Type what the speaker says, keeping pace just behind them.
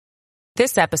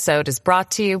This episode is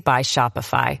brought to you by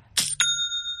Shopify.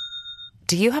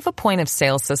 Do you have a point of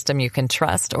sale system you can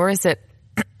trust, or is it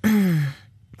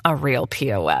a real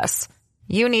POS?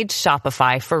 You need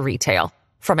Shopify for retail.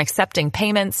 From accepting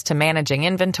payments to managing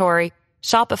inventory,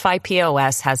 Shopify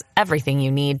POS has everything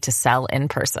you need to sell in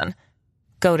person.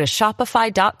 Go to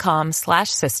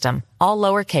shopify.com/system, all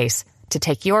lowercase, to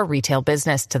take your retail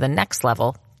business to the next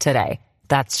level today.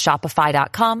 That's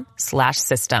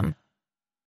shopify.com/system.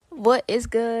 What is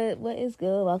good? What is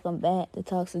good? Welcome back to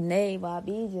Talks with Nay.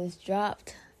 YB just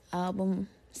dropped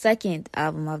second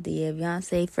album of the year.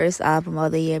 Beyonce, first album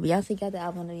of the year. Beyonce got the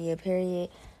album of the year, period.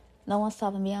 No one's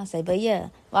stopping Beyonce. But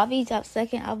yeah, YB dropped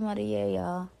second album of the year,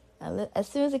 y'all. As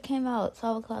soon as it came out,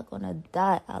 12 o'clock on the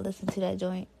dot, I listened to that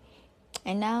joint.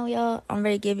 And now, y'all, I'm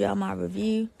ready to give y'all my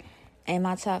review and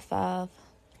my top 5.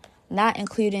 Not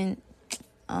including,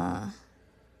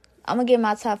 I'm going to give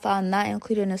my top 5, not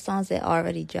including the songs that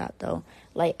already dropped, though.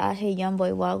 Like, I Hate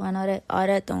Youngboy Walk and all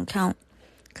that don't count.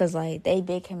 Because, like, they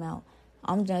big came out.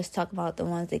 I'm just talking about the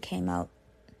ones that came out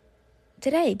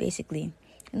today, basically.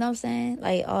 You know what I'm saying?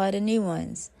 Like, all the new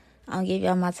ones. I'll give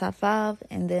y'all my top 5.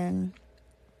 And then,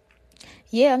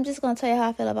 yeah, I'm just going to tell you how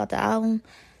I feel about the album.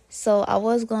 So, I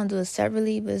was going to do it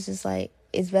separately, but it's just, like,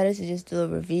 it's better to just do a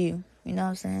review. You know what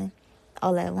I'm saying?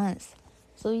 All at once.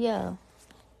 So, yeah.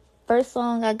 First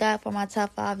song I got for my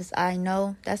top 5 is I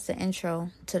Know. That's the intro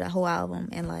to the whole album.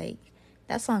 And, like,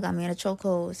 that song got me in a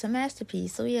chokehold. It's a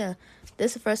masterpiece. So, yeah.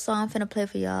 This is the first song I'm finna play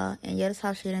for y'all. And, yeah, let's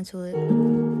hop straight into it.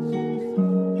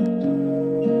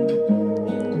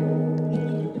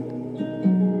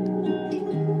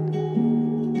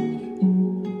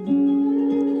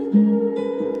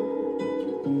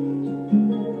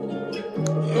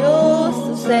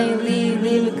 Say leave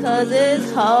because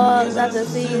it's hard. I can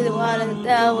see the water, the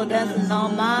devil dancing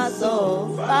on my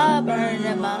soul. Fire burning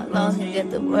in my lungs and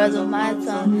get the words on my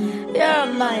tongue. You're a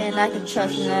man I can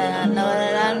trust me, that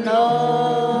I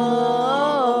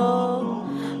know.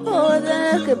 Who is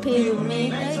that compete with me?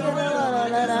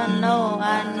 That I know.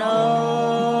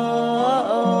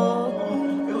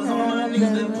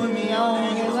 Put me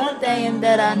on one thing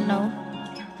that I know.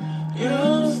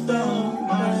 You stole,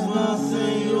 might as well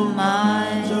say you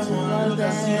mine. The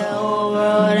whole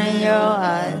world in your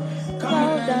eyes.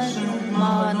 Call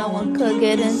down, no one could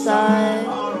get inside.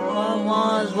 One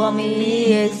wants want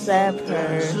me except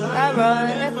her. I run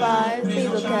at 5,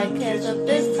 people can't catch up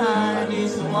this time. You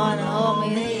wanna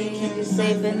hold me, keep you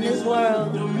safe in this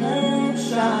world.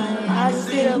 Shine, I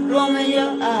see the bloom in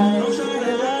your eyes.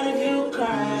 You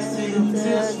cry,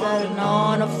 tears that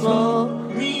on the floor.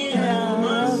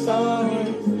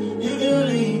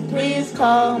 Please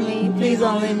call me, please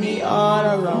don't leave me all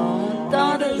alone.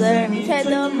 Don't desert me, take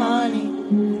the money.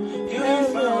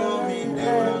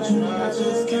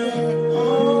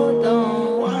 Hold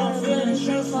on, finish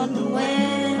on the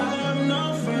wind.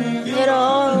 You're the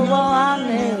only one I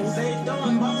miss.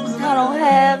 I don't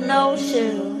have no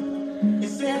shoes.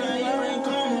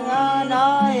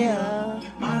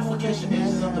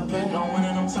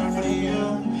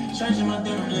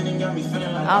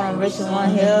 I'm a rich one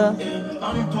here.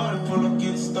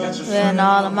 And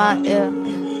all of my ear.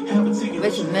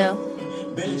 Richard Mill.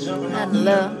 Nothing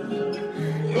love.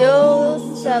 You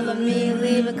was telling me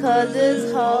leaving cause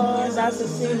it's hard. I could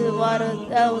see the water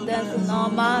that was dancing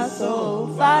on my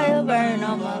soul. Fire burn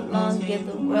on my lungs, get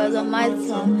the words on my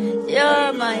tongue.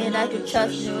 You're mine, I can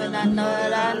trust you and I know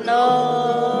that I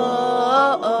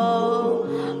know.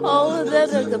 Oh,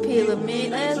 there's a compete with me.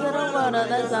 There's a water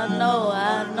that I know.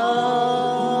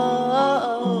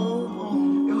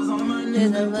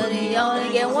 There's nobody, you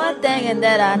only get one thing and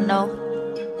that I know.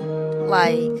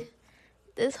 Like,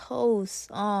 this whole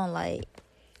song, like,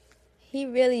 he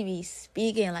really be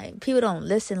speaking. Like, people don't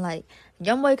listen. Like,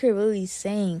 Youngboy could really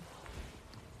sing.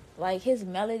 Like, his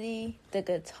melody, the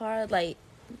guitar, like,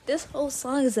 this whole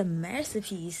song is a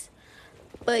masterpiece.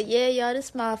 But yeah, y'all, this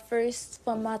is my first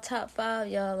from my top 5,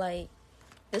 y'all. Like,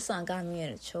 this song got me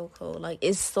in a chokehold. Like,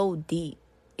 it's so deep.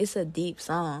 It's a deep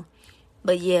song.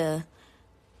 But yeah,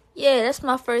 that's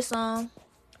my first song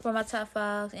for my top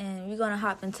 5, and we're gonna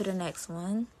hop into the next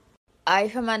one.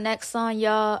 Alright, for my next song,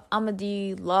 y'all, I'ma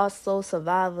do Lost Soul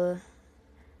Survivor.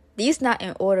 These not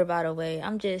in order, by the way.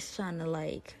 I'm just trying to,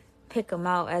 like, pick them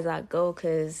out as I go,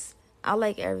 because I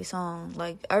like every song.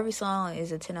 Like, every song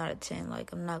is a 10 out of 10.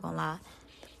 Like, I'm not gonna lie.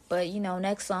 But, you know,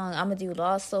 next song, I'm gonna do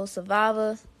Lost Soul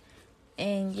Survivor.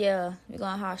 And, yeah, we're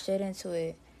gonna hop straight into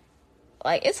it.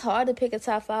 Like, it's hard to pick a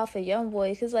top 5 for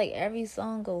Youngboy, because, like, every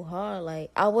song go hard. Like,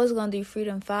 I was gonna do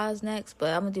Freedom Files next, but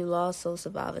I'm gonna do Lost Soul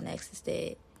Survivor next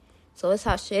instead. So let's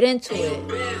hop straight into it.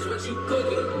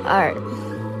 Alright.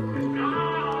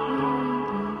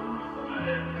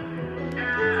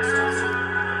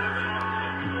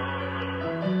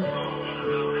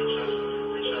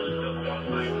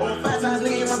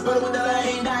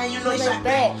 it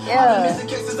back. Yeah.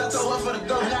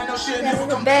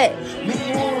 Handle it back.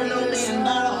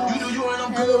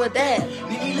 Handle with that.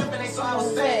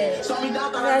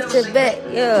 Got your back.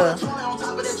 Yeah.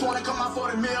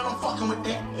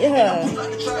 Yeah.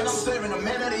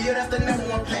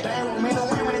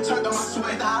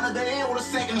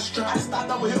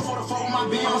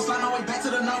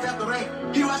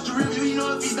 He watched the review, you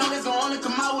know if he don't, it's gonna only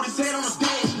come out with his head on the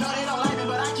stage. No, they don't like me,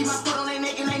 but I keep my foot on their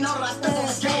neck and they know that I step on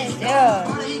the stage. Yeah.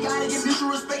 He gotta give mutual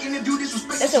respect and if you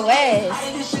disrespect. It's a waste. I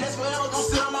did this shit, that's forever gonna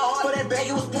sit on my heart, but that bag,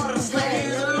 it was part of the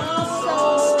slave.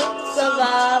 So,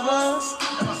 survivor.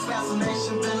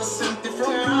 Assassination, been a symptom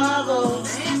from Survival.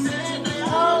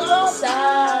 All gonna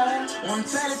die. one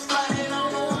satisfied,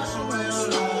 on the watch for real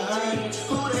life.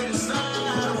 Who they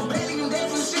decide? I'm bailing him dead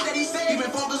for the shit that he said. He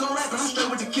been focused on rapping, I'm straight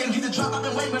with the king. Get the drop, I've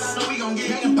been waiting, but I know we gon'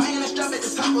 get it. Banging and strap at the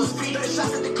top of his feet. 30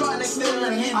 shots at the car and they still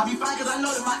in him. I'll be fine cause I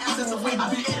know that my answers are weak. I'll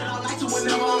be in it all night to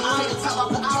whenever I'm out. The top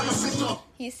of the hour, your bitch up.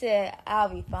 He said, I'll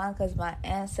be fine because my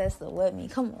ancestor with me.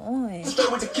 Come on.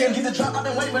 Straight with the king, get the drop, I've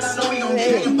been waiting, but I know we gon'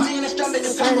 get it. Banging and strap at the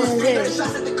top of his feet. 30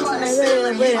 shots at the car and they still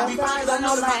in him. I'll be fine cause I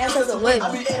know that my ancestors are with me. I'll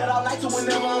be in it all night to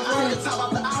whenever I'm out. The top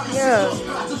of the hour, Yeah.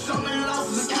 I took so many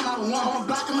losses and came out of one. I'm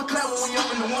blocking my cloud when we up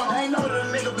in the one. I ain't know that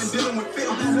a nigga been dealing with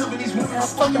film. Loving these women, I'm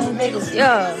fucking with niggas.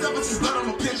 Yeah. Blood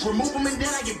on the pitch, remove them and then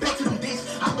I get back to them dicks.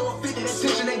 I throw a 50 that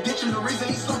tension, they ditching the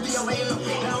reason he's slumped the away in the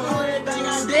pit. I don't know everything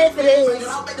I Live for this.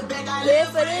 I'll bet the back I Live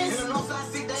for this.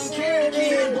 carry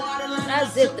it. I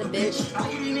zip the bitch.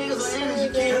 I give these niggas an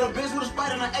energy kid. A bitch with a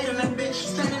spider and I ate in that bitch.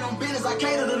 Standing on business, I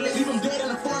cater to list. Leave them dead in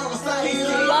the front on the side. He's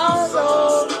a lost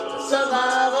soul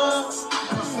survivor.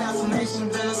 Assassination,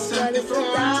 been a But it's symptom.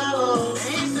 survival.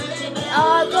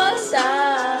 All gonna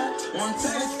die. One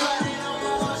satisfied, they don't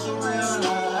know what's a real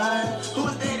life.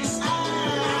 Who's they decide?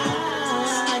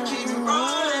 I keep it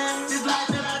rolling. This life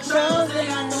that I chose, they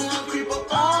got no one creep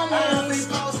up on me. I be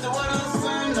posted where the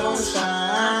sun don't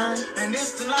shine. And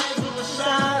it's the life of a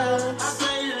shot. I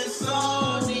say that it's so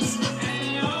deep. And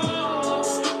you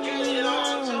get it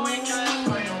on till we can't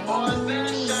play them boys in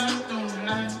the shot through the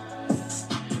night.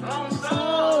 I'm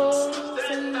so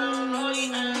steady down, no,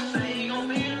 you ain't say you gon'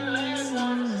 be the last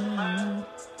one to smile.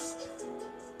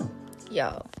 Yo,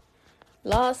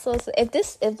 Lost Soul.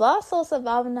 If Lost Soul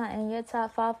Survivor not in your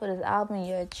top 5 for this album,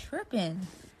 you're tripping.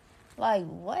 Like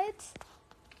what?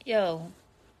 Yo,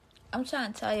 I'm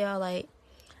trying to tell y'all, like,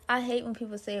 I hate when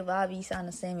people say Bobby sound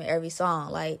the same in every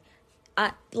song. Like,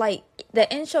 I like the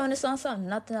intro in the song sound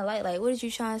nothing alike. Like, what did you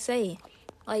trying to say?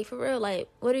 Like, for real, like,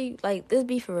 what are you, like, let's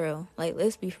be for real. Like,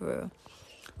 let's be for real.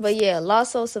 But yeah,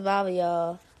 Lost Soul Survivor,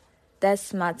 y'all.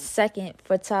 That's my second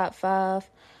for top 5.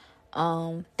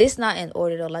 This not in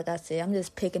order though, like I said. I'm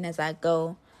just picking as I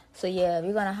go. So yeah,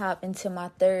 we're gonna hop into my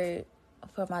third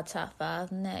for my top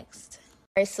 5 next.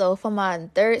 Alright, so for my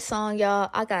third song, y'all,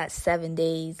 I got 7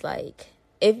 days. Like,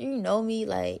 if you know me,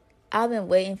 like, I've been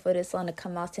waiting for this song to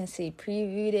come out since he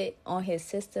previewed it on his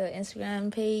sister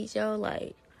Instagram page, yo.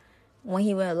 Like, when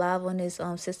he went live on his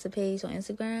sister page on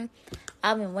Instagram,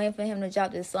 I've been waiting for him to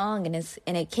drop this song, and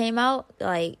it came out.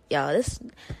 Like, y'all, this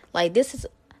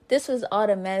was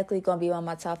automatically gonna be on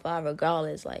my top 5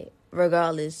 regardless.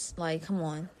 Like, come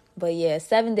on. But yeah,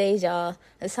 7 days, y'all.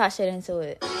 Let's hot shit into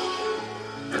it.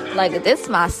 Like, this is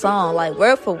my song, like,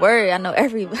 word for word. I know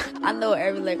every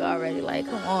lick already. Like,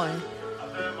 come on.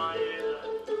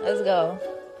 Let's go.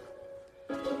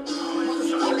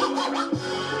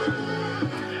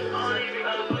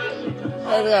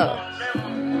 Let's go.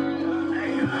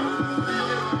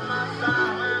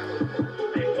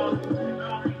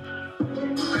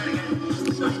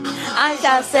 I ain't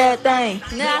got to say a thing,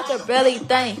 now I can barely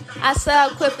think. I said I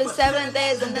quit for 7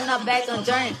 days and then I'm back on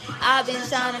drink. I've been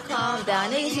trying to calm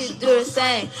down, niggas used to do the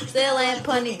same. Still ain't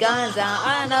putting guns down.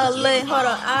 I know, lit, hold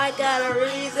on, I got a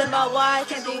reason about why I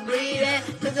can't be bleeding.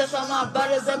 Cause if all my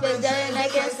brothers up in jail and they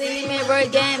can't see me, we're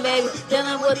game, baby.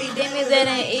 Dealing with these demons, it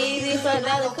ain't easy for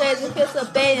another crazy piece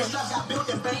of baiting.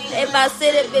 If I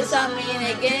sit a bitch on me and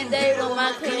again, they with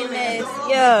my clean ass,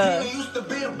 yeah.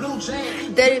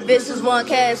 Dirty bitches want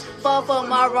cash, fall for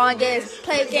my wrong ass.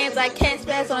 Play games I can't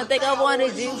spaz, only think I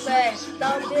wanted you fast.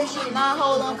 Dog bitch, my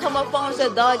hold on, come up on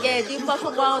your dog ass. You fuck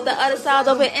around with the other side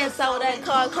over inside with that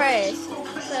car crash.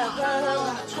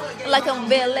 Like I'm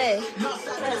Billy.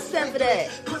 That's simple that.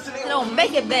 You don't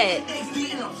make it bad.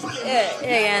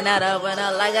 Yeah, not open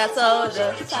up like I told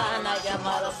you. Trying to knock your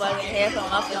motherfucking head from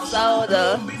off your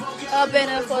shoulder. I've been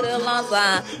here for the long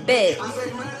time, bitch.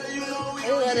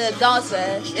 This is what the adult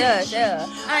says. Yeah.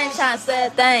 I ain't trying to say a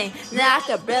thing. Now I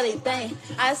could barely think.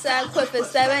 I said I quit for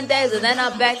 7 days and then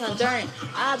I'm back on journey.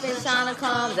 I've been trying to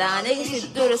calm down. Niggas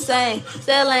should do the same.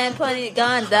 Still ain't putting the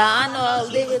gun down. I know I'll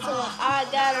leave it to him. I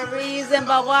got a reason,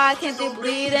 but why I can't do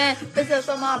bleeding? Because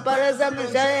some of my brothers up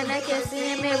in jail and they can't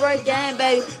see me work game,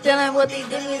 baby. Dealing with these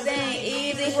demons ain't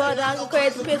easy. For a dog go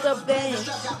crazy, pick up beans.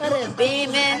 Let it be,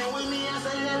 man.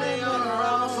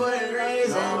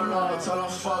 Tell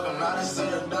them fuck them, now they say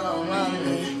it down on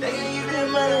me. They can't give me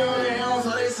money on their own,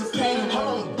 so they supreme. Hold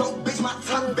on, dope bitch, my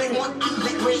top big one, I'm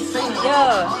lit, red sing.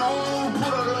 Yeah. Put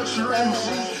a luxury in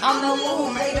shit. I'm no fool,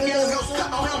 made the niggas go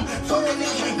stuck on him. Talking they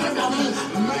can't grip on me.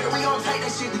 Maybe we gon' take that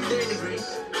shit to 3rd degree.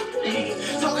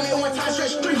 Talking at one time,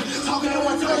 straight street. Talking at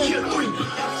one time, kill 3.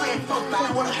 I'm saying fuck back,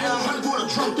 what the hell, I'm gonna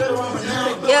drunk, they're on me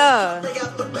now. Yeah. They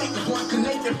got the bank, one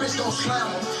connect, that bitch gon' slam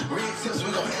them. Red tips, we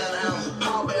gon' hand down.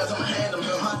 Power bears, I'ma hand them.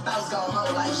 My thoughts gone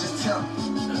home, like just tell me.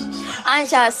 I ain't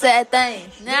trying to say a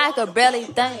thing. Now I could barely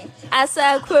think. I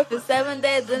said I quit for 7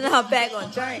 days and then I'm back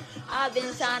on journey. I've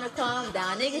been trying to calm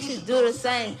down. Niggas should do the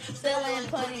same. Still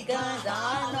ain't putting guns down.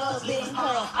 I know it's being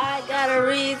cold. I got a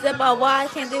reason about why I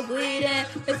can't do bleeding.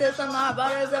 Because some of my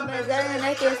brothers up in jail and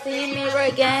they can see me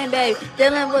work game, baby.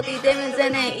 Dealing with these demons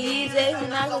and ain't easy.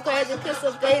 And I go crazy, kiss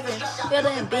a baby.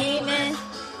 Feeling beaming.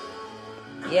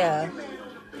 Yeah.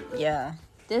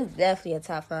 This is definitely a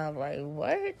top 5. Like,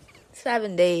 what?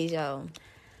 7 days, yo.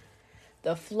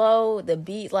 The flow, the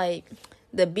beat, like,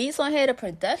 the beats on here, the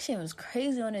production was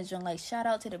crazy on this joint. Like, shout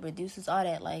out to the producers, all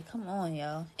that. Like, come on,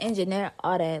 yo. Engineer,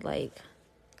 all that. Like,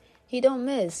 he don't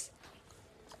miss.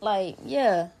 Like,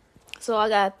 yeah. So I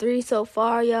got 3 so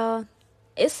far, y'all.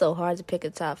 It's so hard to pick a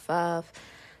top 5.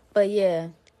 But, yeah.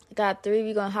 I got 3.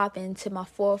 We're going to hop into my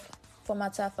 4th for my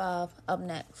top 5 up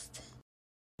next.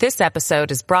 This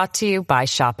episode is brought to you by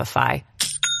Shopify.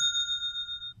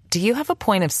 Do you have a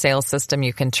point of sale system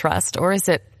you can trust, or is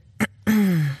it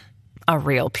a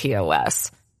real POS?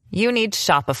 You need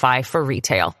Shopify for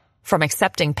retail. From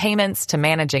accepting payments to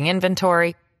managing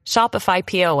inventory, Shopify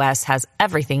POS has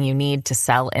everything you need to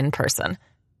sell in person.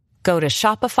 Go to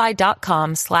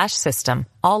shopify.com/system,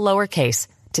 all lowercase,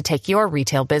 to take your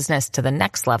retail business to the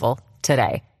next level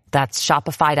today. That's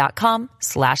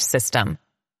shopify.com/system.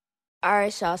 All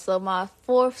right, y'all. So my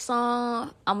 4th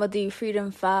song, I'm going to do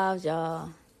Freedom 5, y'all.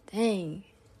 Dang.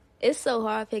 It's so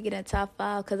hard picking a top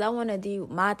 5 because I want to do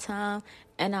My Time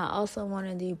and I also want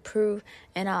to do Proof.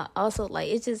 And I also, like,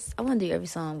 it's just, I want to do every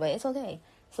song, but it's okay.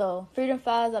 So Freedom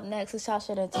 5 is up next. Let's y'all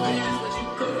share that too.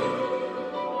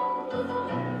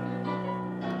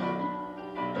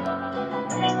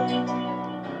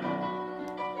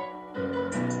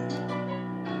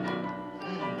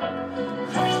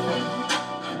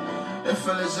 It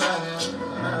feels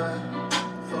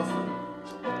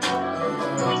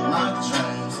my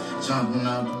dreams jumping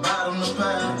out the bottom of the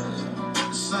past.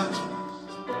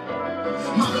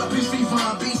 My girl, peace, free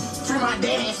fun, beat. Free my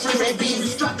daddy, free that beat. We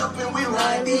strapped up and we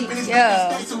ride deep. And it's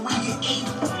states so we can eat.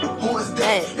 Who is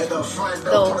that? At the front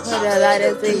door. Put the light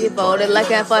as he voted,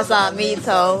 looking for some meat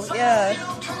toe. Yeah.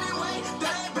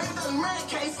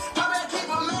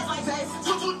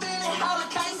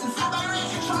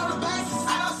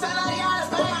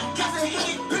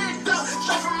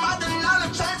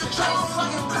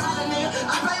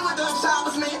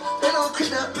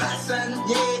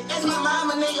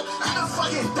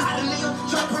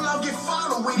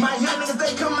 My young niggas,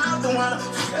 they come out the winter.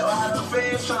 Out the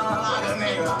feds trying to lock a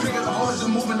nigga. Pick up the horse,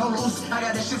 just moving no loose. I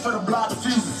got that shit for the block, the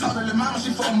fuses. Talk to the mama,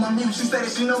 she fuck my music. She said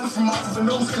that she know me from off of the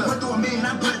news club. Went through a million,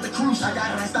 I put at the cruise. I got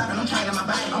it, I ain't stopping, I'm training my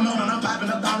body. I'm on and I'm popping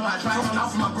up down where I try. I'm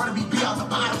off for my brother, be out the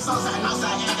bottom. Southside,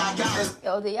 outside, and I got it.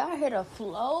 Yo, did y'all hear the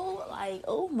flow? Like,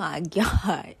 oh my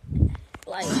God.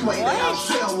 Like, what?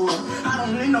 I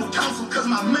don't need no counsel cause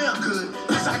my mail good.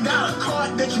 Bitch, I got a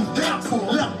card that you damn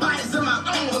pull. Left bodies in my own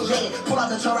head. Pull out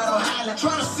the Toronto Highland.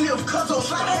 Trying to see if Cutthroat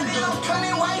slide. That ain't no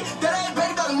cunning way. That ain't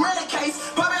better than murder case.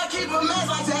 Probably I keep a mess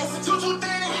like that. 223 in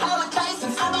hella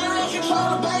cases. I better ain't control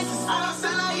the bases. I don't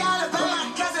sell like y'all but my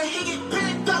cousin, he get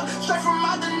picked up. Straight from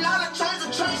my Denali, change the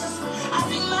traces. I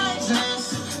see my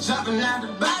chance. Jumping out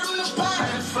the bottom of the pile.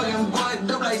 Fucking boy,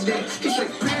 dope like that. He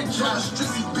straight pin drop.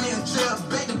 Streets, he be in jail,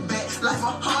 back to back. Life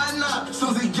a hard knock.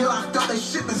 Soon as he get locked up, they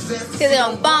shit possessed. Cause they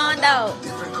gon' bond out.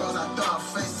 Different cars, I thought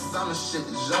faces. I'm the shit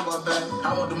that jump up back.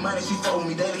 I want the money, she told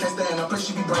me daily. Can't stay in a place,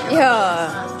 she be breaking.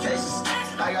 Yeah. Cases.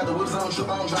 I got the whips on, trip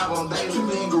on, drive on daily. You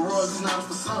be in garage, it's not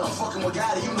for some. I'm fucking with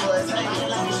Gotti, you know it's hate.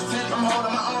 I'm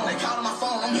holding my own. They calling my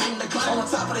phone, I'm hitting the clown. On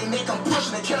top of their neck, I'm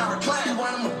pushing, they cannot recline.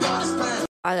 One of them about to spam.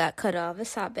 I got cut off.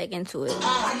 Let's hop back into it.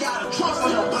 I got a trunk for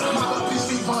your bottom. My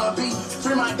PC for a beat.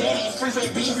 Free my daddy, free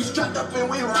fake beat. We strapped up and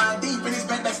we ride deep in these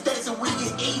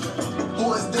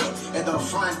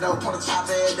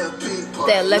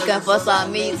They're looking for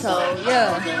some meto.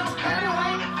 Yeah.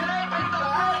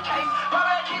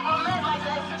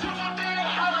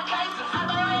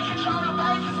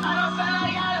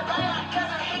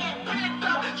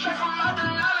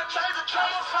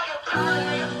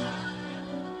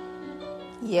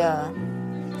 Yeah.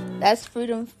 That's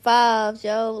Freedom 5,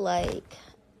 yo. Like,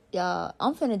 y'all,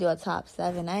 I'm finna do a top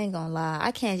 7. I ain't gonna lie.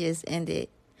 I can't just end it.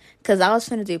 Because I was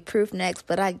finna do Proof next,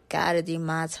 but I gotta do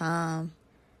My Time.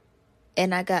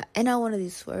 And I want to do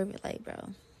Swerve It. Like, bro,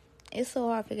 it's so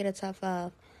hard to get a top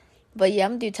 5. But yeah,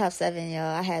 I'm gonna do top 7,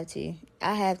 y'all. I have to.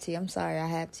 I'm sorry, I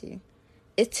have to.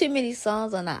 It's too many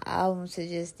songs on the album to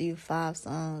just do 5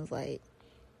 songs. Like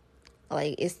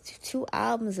it's 2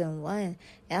 albums in one.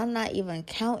 And I'm not even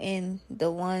counting the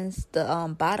ones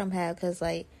the bottom half, because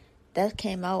like that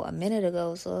came out a minute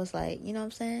ago. So it's like, you know what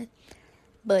I'm saying?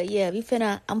 But yeah, I'm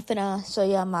finna show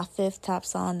y'all my 5th top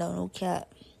song though, no cap.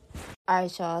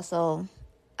 Alright, y'all, so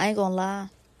I ain't gonna lie,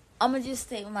 I'm gonna just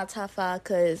stick with my top 5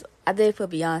 because I did it for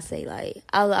Beyonce. Like,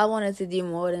 I wanted to do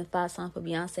more than 5 songs for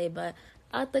Beyonce, but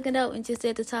I took it out and just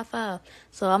did the top 5.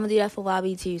 So I'm gonna do that for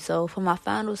YB too. So for my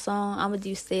final song, I'm gonna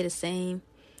do Stay the Same.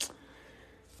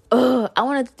 I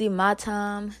wanted to do My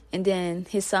Time, and then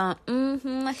his song,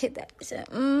 I hit that shit,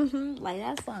 like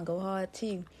that song go hard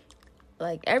too.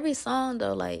 Like every song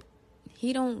though, like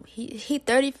he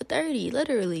 30 for 30,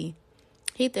 literally.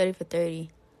 He 30 for 30.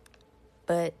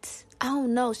 But I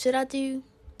don't know, should I do?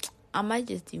 I might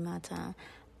just do My Time.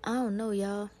 I don't know,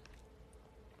 y'all.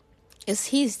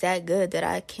 He's that good that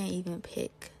I can't even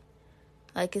pick.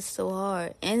 Like, it's so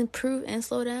hard. And Proof and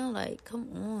Slow Down, like, come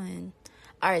on.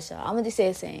 Alright, y'all, I'm gonna do Say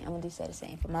the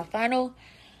Same. For my final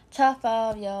top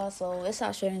 5, y'all. So let's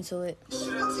hop straight into it.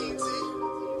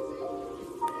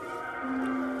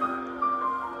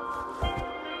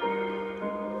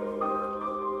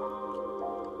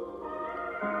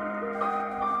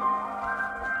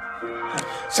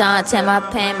 Tryna take my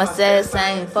pain, but say the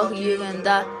same. Fuck you and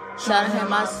die. Tryna hit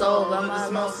my soul, but my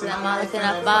emotions, I'm all looking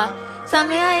at 5. Tell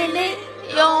me I ain't lit.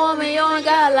 You don't want me, you ain't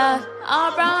gotta lie.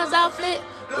 All Browns outfit,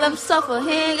 let him suffer,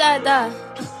 he ain't gotta die.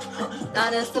 Now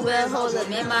that stupid hoes let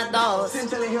me and my dogs.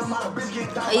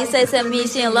 You say to me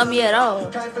she didn't love me at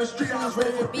all.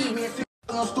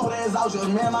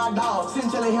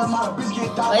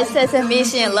 It said to me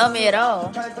she didn't love me at all.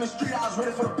 And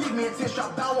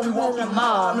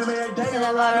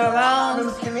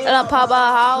I pop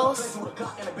our house.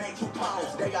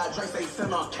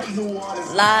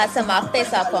 Lie to my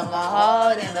face, I put my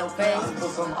heart in the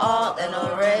face. All in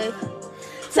the race.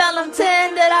 Tell them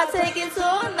 10 that I take it to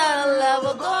another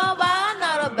level. Going by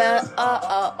another bed.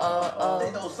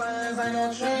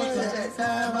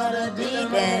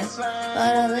 Deep end,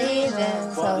 but I'm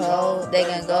leaving so they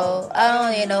can go. I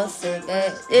don't need no sit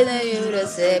back. Didn't you to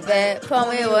sit back? Pull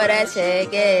me where that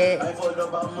check is.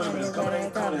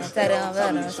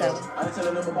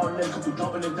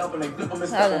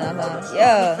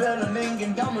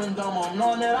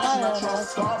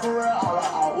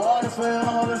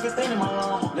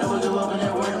 Never give up in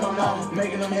that word of my mama.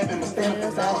 Making them happy, mistake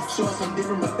with the show some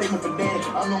different mistake for daddy.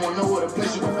 I'm the one know what a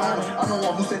place you can find her. I'm the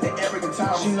one who said that arrogant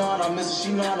time. She know I miss her,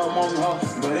 she know I don't want her.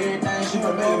 But everything she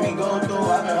been making me go through,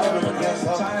 I've been hurting against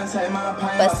her. Trying to take my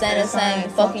pain. But say the same,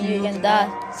 fucking you can die.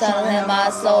 Selling my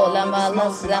soul, let my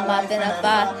lungs, let my finna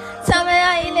fire. Tell me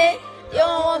I ain't lit. You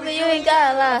don't want me, you ain't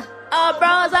gotta lie. All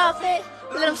Browns outfit,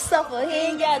 let him suffer, he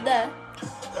ain't got that.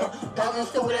 Talking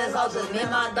stupid as hoes with me and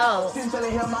my dogs.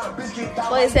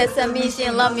 Boy said to me she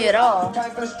didn't love me at all.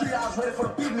 Let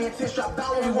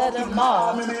them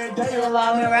all.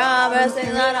 While we around,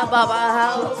 everything on about my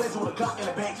house.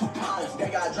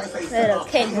 Let the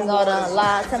cake and go to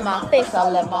lie to my face. I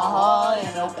let my heart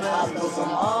in the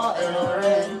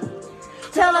red.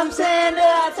 Tell them saying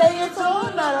that I take you to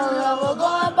another level.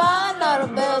 Going by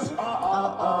another best.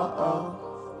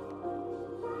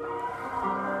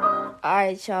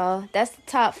 Alright, y'all. That's the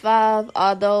top 5.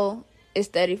 Although it's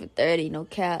 30 for 30, no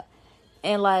cap.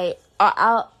 And like,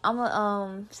 I'm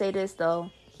gonna say this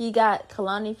though. He got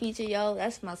Kalani feature, yo.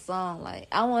 That's my song. Like,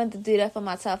 I wanted to do that for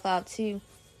my top 5 too.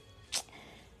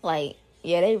 Like,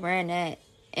 yeah, they ran that.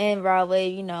 And Rod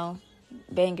Wave, you know,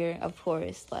 banger, of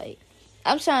course. Like,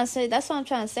 that's what I'm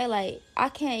trying to say. Like, I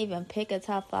can't even pick a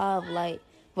top 5 like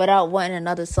without wanting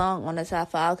another song on the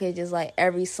top 5. Okay, just like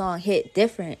every song hit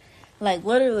different. Like,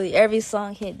 literally, every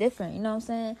song hit different. You know what I'm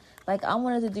saying? Like, I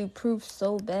wanted to do Proof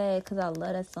so bad because I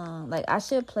love that song. Like, I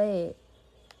should play it.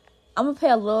 I'm going to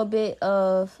play a little bit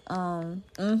of, and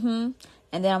then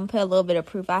I'm going to play a little bit of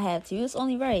Proof. I have to. It's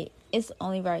only right. It's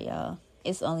only right, y'all.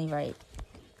 It's only right.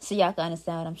 So y'all can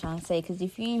understand what I'm trying to say. Because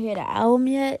if you ain't hear the album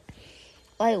yet,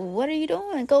 Like, what are you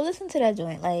doing? Go listen to that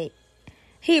joint. Like,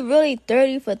 he really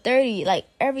 30 for 30. Like,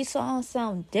 every song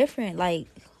sounds different. Like,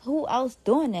 who else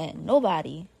doing that?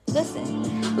 Nobody.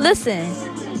 Listen.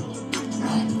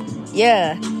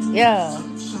 Yeah.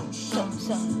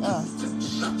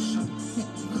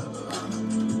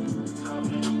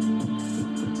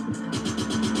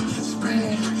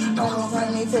 Don't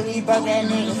bring me to these broke ass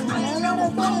niggas.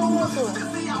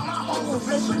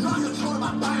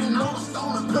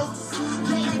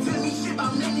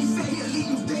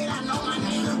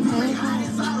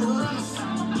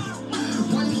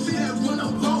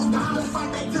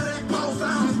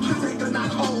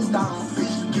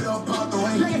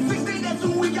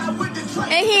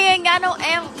 And he ain't got no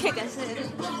amp kicking shit.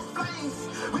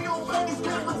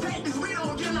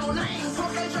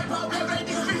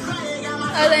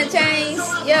 Other than chains,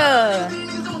 yeah.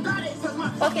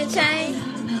 Fucking chain.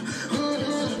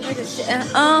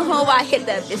 I hit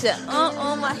that bitch.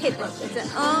 I hit that bitch.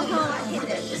 I hit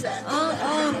that bitch.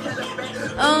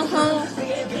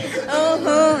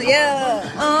 Yeah.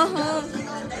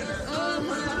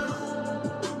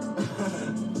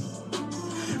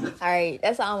 Alright,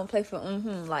 that's all I'm gonna play for.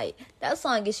 Like, that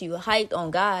song gets you hyped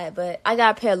on God, but I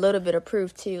gotta pay a little bit of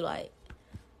proof too. Like,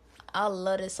 I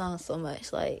love this song so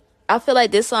much. Like, I feel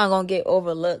like this song gonna get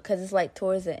overlooked because it's like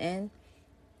towards the end.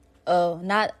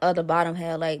 Not the bottom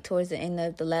half, like towards the end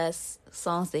of the last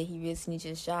songs that he recently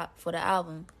just shot for the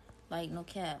album. Like, no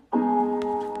cap.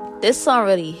 This song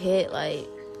really hit. Like,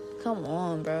 come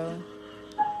on, bro.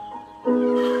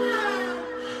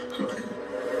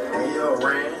 Hey, yo,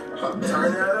 Ran. Turn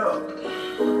that up.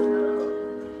 I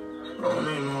don't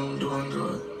even know I'm doing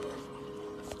good.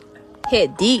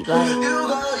 Hit deep, like.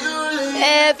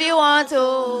 If you want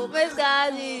to, Miss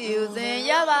God, you using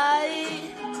your body.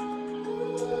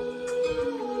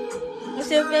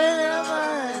 It's your feeling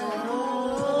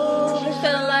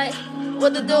like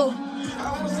what to do.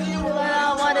 But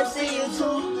I wanna see you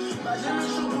too.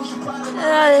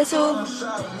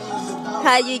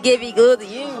 How you give me good to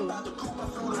you?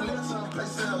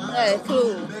 That's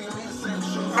cool.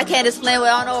 I can't explain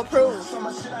without no proof.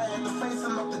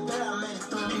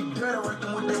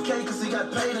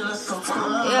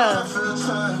 Yeah.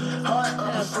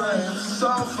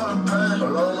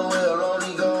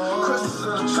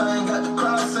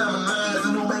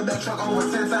 Truck over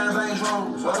 10 times I ain't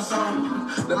drove. Want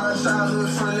something? Then my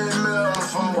childhood friend let me on the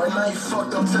phone. Right now you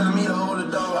fucked up telling me to hold it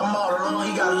down. I'm all alone.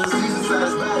 He got a little season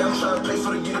satisfied. I'm trying to pay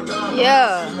for to get it gone.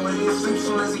 Yeah. When he asleep,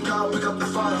 soon as he called, pick up the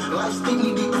phone. Life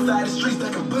stinky deep inside the streets,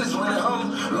 taking bullets when at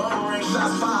home. Long range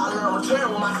shots fired. I learned return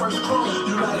with my first clone.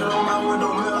 You light it on my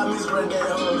window, mill. I miss granddad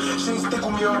home. She ain't stick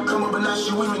with me on the come up, but now she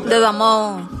with me. Cause I'm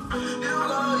on.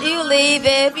 You leave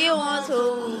if you want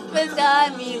to. It's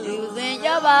got me losing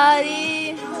your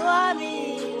body. Why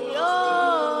me?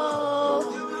 Oh,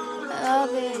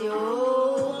 loving you.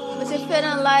 But you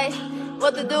feeling like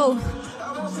what to do?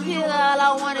 Feel like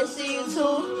I wanna see you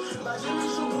too. That's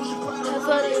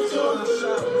what you do.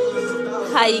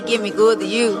 How you give me good to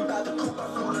you?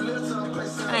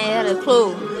 I ain't had a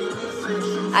clue.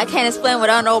 I can't explain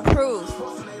without no proof.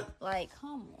 Like,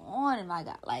 come on, my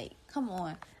God. Like, come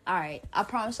on. Alright, I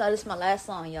promise y'all this is my last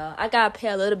song, y'all. I gotta pay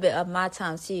a little bit of my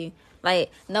time too.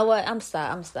 Like, you know what? I'm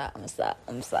stop.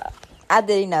 I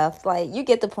did enough. Like, you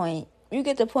get the point.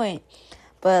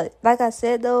 But like I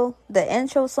said though, the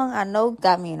intro song I know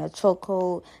got me in a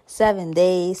chokehold. 7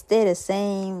 days, stay the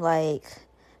same. Like,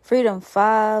 Freedom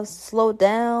 5, slow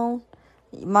down.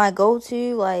 My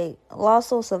go-to, like, Lost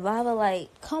Soul Survivor. Like,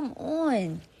 come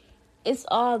on. It's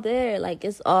all there. Like,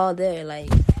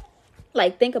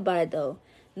 think about it though.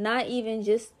 Not even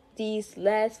just these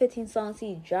last 15 songs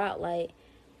he dropped, like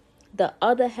the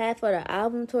other half of the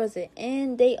album towards the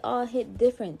end, they all hit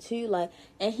different too. Like,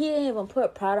 and he didn't even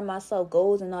put Proud of Myself,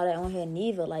 Goals and all that on here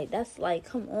neither. Like, that's like,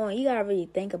 come on, you gotta really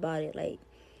think about it. Like,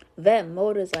 Vet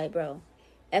Motors, like, bro,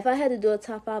 if I had to do a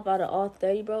top 5 out of all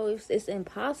 30, bro, it's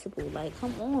impossible. Like,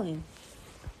 come on.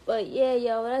 But yeah,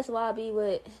 yo, that's why I be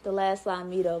with The Last Slide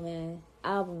Me though, man.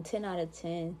 Album 10 out of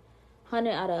 10,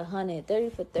 100 out of 100, 30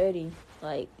 for 30.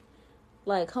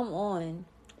 Like, come on.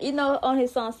 You know, on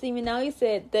his song See Me Now, he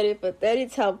said 30 for 30,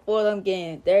 top 4, I'm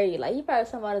getting 30. Like, he probably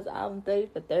talking about his album 30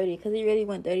 for 30, because he really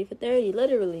went 30 for 30,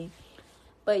 literally.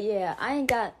 But yeah, I ain't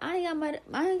got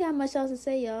much else to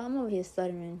say, y'all. I'm over here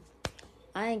stuttering.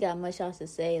 I ain't got much else to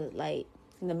say. Like,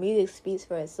 the music speaks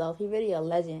for itself. He really a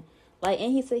legend. Like,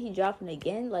 and he said he dropping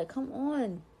again. Like, come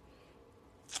on.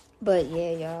 But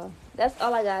yeah, y'all. That's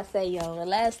all I gotta say, y'all. The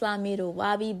Last Slide Me to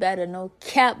Why Be Better. No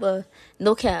cap.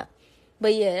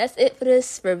 But yeah, that's it for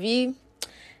this review.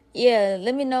 Yeah,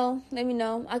 let me know.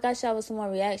 I got y'all with some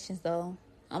more reactions, though.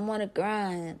 I'm on a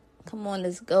grind. Come on,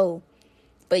 let's go.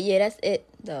 But yeah, that's it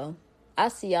though. I'll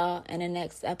see y'all in the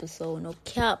next episode. No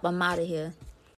cap, I'm out of here.